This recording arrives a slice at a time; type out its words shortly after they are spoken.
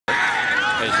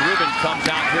as Ruben comes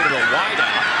out here to the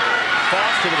wideout.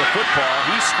 Foster to the football.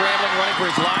 He's scrambling, running for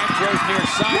his line, throws near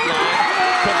sideline,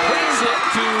 completes it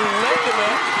to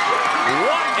Lindemann.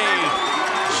 What a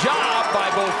job by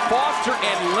both Foster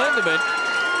and Lindemann.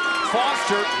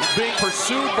 Foster being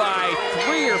pursued by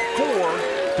 3 or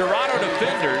 4 Dorado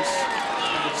defenders.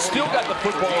 Still got the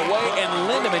football away, and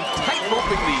Lindemann tight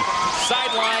roping the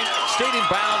sideline, stayed in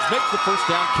bounds, makes the first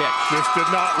down catch. This did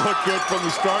not look good from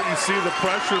the start. You see the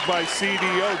pressure by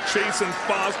CDO chasing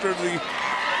Foster to the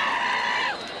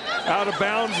out of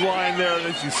bounds line there. And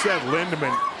as you said,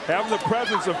 Lindemann having the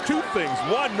presence of 2 things.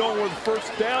 One, knowing where the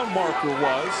first down marker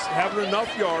was, having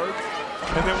enough yards,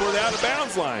 and then where the out of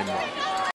bounds line was.